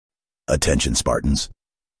Attention Spartans.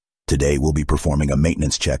 Today we'll be performing a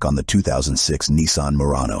maintenance check on the 2006 Nissan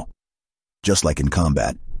Murano. Just like in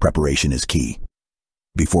combat, preparation is key.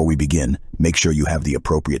 Before we begin, make sure you have the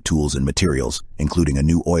appropriate tools and materials, including a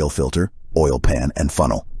new oil filter, oil pan, and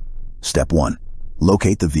funnel. Step 1.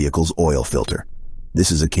 Locate the vehicle's oil filter.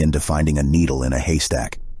 This is akin to finding a needle in a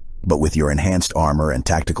haystack. But with your enhanced armor and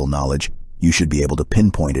tactical knowledge, you should be able to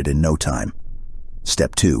pinpoint it in no time.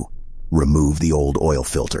 Step 2. Remove the old oil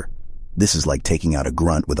filter. This is like taking out a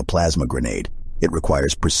grunt with a plasma grenade. It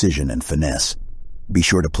requires precision and finesse. Be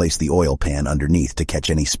sure to place the oil pan underneath to catch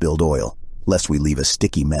any spilled oil, lest we leave a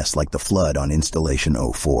sticky mess like the flood on installation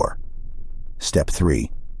 04. Step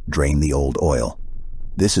 3. Drain the old oil.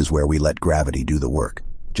 This is where we let gravity do the work,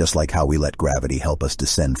 just like how we let gravity help us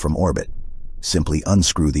descend from orbit. Simply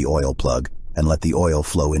unscrew the oil plug and let the oil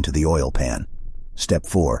flow into the oil pan. Step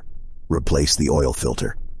 4. Replace the oil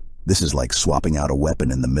filter. This is like swapping out a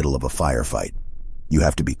weapon in the middle of a firefight. You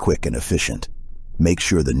have to be quick and efficient. Make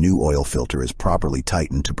sure the new oil filter is properly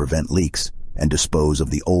tightened to prevent leaks, and dispose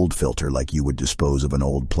of the old filter like you would dispose of an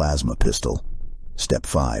old plasma pistol. Step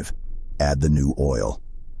 5. Add the new oil.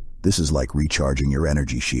 This is like recharging your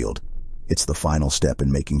energy shield. It's the final step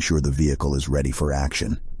in making sure the vehicle is ready for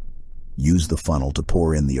action. Use the funnel to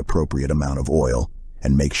pour in the appropriate amount of oil,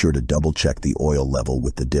 and make sure to double-check the oil level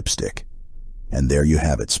with the dipstick. And there you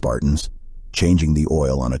have it, Spartans. Changing the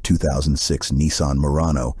oil on a 2006 Nissan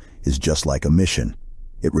Murano is just like a mission.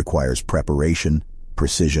 It requires preparation,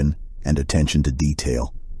 precision, and attention to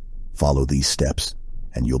detail. Follow these steps,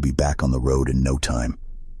 and you'll be back on the road in no time.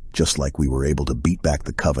 Just like we were able to beat back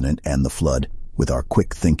the Covenant and the Flood with our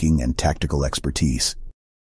quick thinking and tactical expertise.